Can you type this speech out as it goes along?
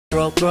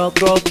Throw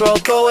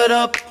it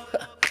up.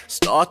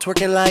 Start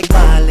twerking like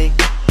Miley.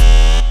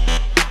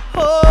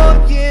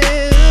 Oh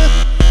yeah,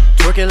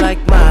 twerking like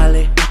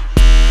Miley.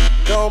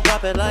 Don't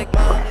pop it like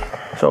Miley.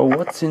 So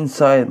what's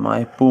inside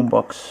my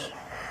boombox?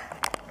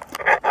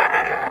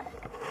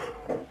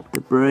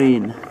 The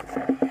brain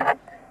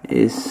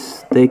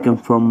is taken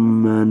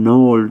from an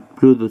old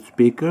Bluetooth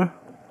speaker.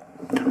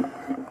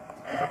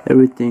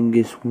 Everything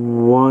is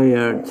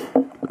wired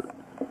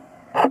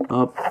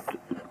up.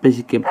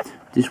 Basically,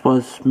 this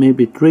was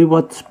maybe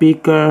 3-watt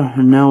speaker,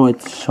 and now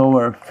it's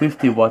over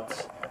 50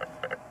 watts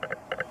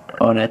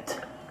on it.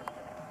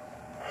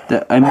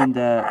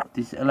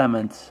 These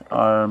elements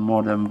are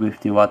more than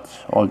 50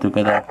 watts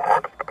altogether.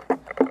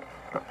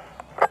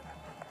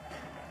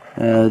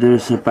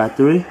 There's a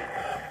battery.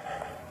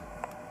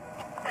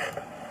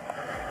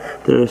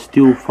 There's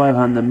two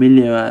 500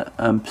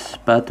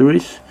 milliamps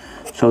batteries,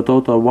 so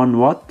total 1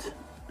 watt,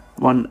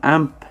 1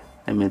 amp.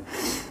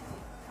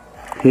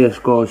 Here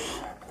goes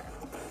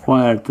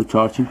wire to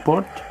charging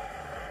port.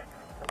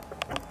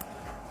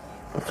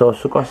 It's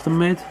also custom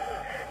made.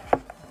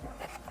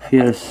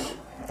 Here's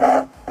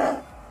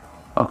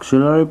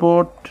auxiliary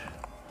board,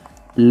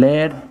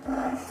 LED,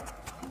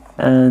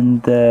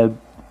 and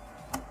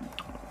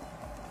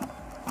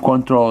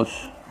control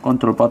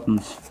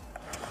buttons.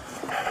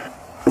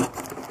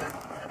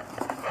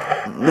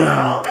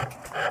 Now,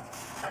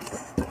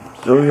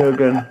 so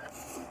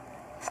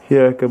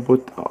here I can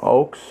put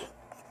aux.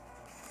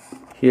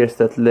 Here's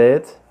that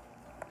LED.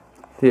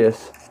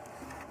 Here's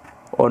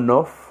on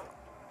off,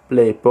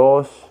 play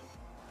pause,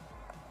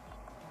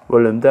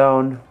 volume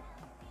down,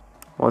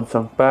 one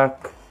song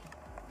back,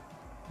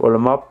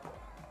 volume up,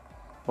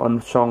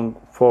 one song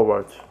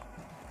forward,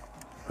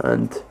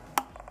 and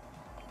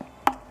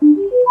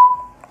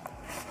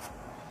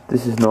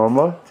this is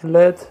normal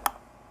LED.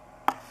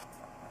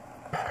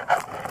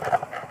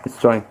 It's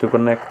trying to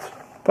connect,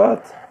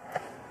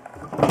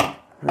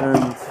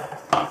 and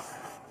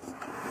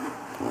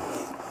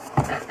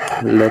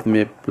let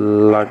me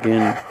plug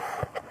in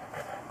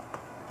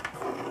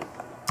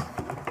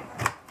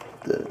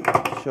the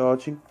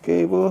charging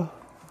cable.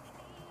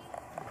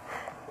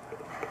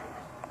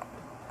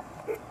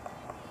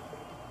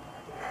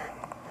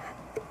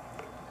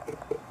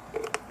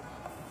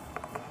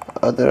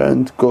 Other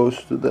end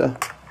goes to the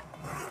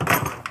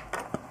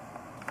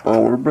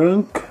power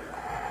bank.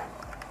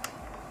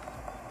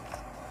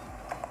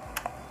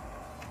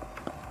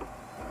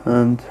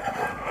 And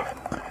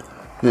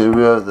here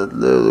we are, that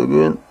LED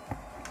again.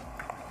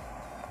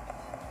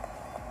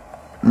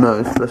 Now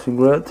it's flashing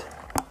red.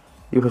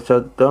 You can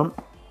shut it down.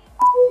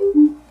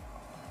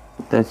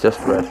 Then it's just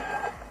red.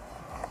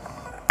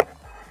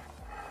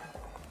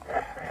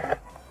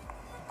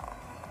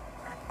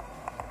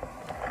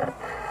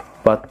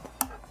 But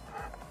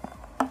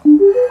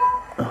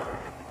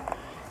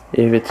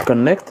if it's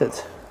connected,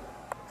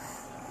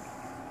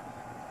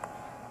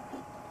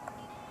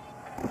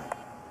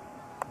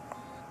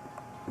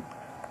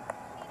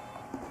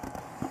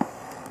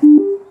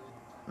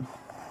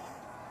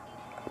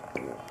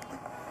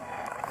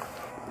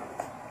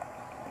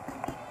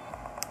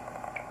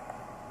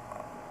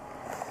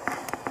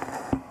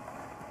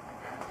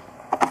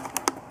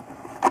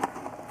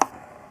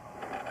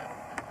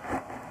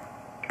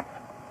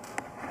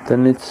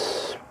 then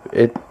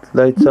it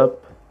lights up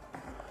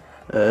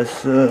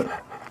as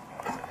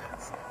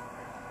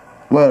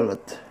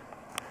violet.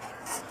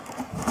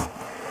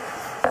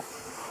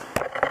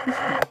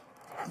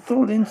 The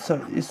whole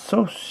inside is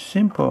so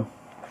simple.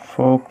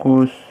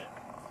 Focus.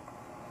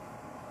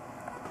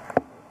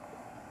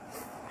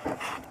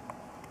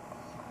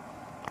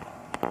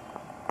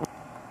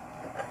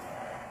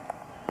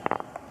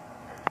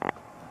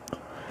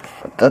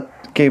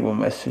 That cable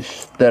mesh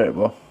is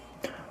terrible.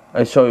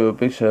 I show you a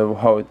picture of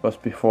how it was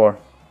before.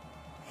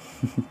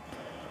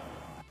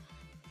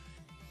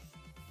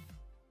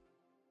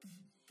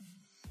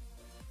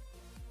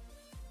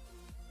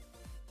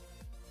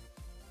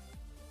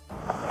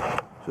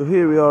 So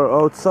here we are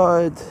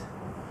outside.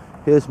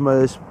 Here's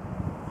my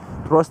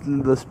trusty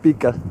little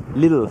speaker,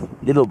 little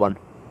one.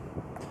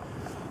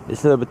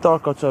 It's a little bit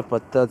dark outside,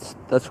 but that's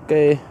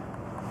okay.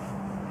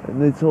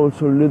 And it's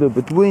also a little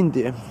bit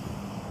windy.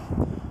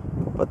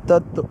 But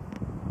that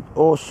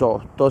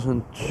also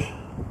doesn't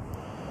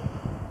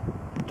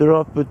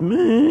interrupt with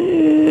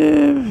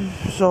me.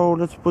 So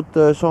let's put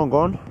the song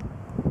on.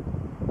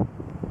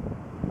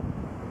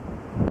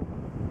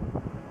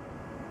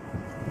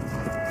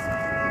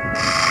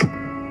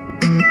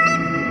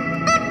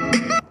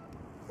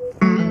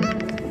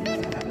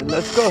 And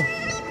let's go.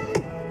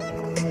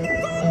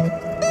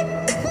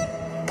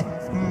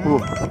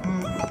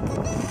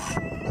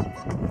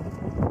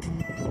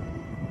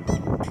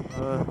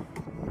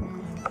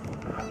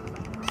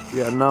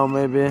 Yeah, now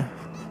maybe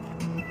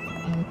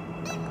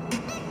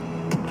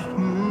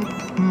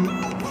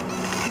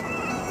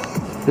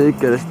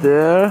speaker is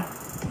there.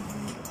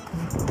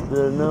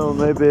 There now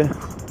maybe,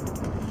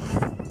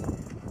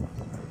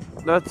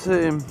 let's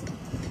say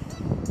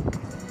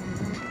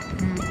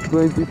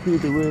 20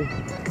 feet away.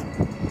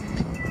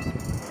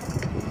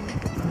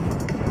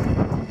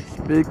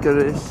 speaker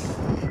is.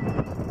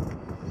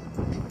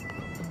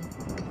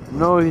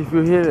 Know if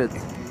you hear it,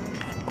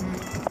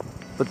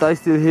 but I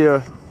still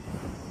hear.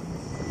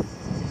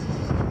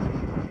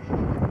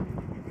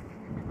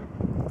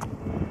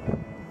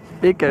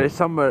 Speaker is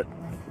somewhere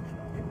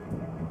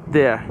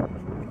there.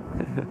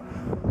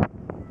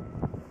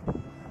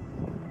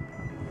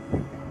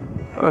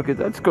 Okay,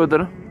 let's go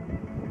there.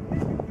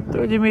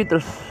 30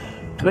 meters,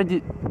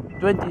 20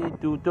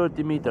 to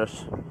 30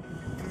 meters.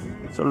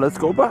 So let's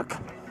go back.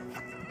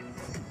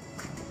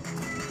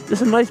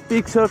 There's a nice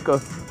big circle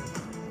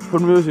for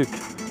music.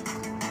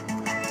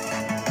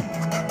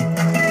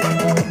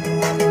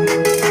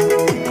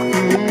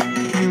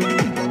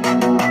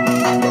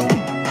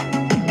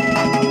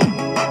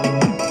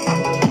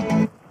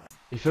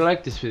 If you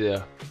like this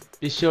video,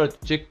 be sure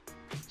to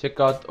check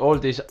out all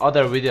these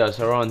other videos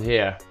around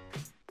here.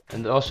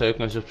 And also you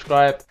can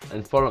subscribe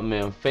and follow me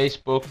on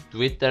Facebook,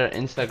 Twitter,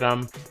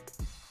 Instagram.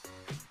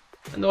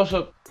 And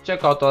also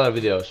check out other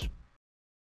videos.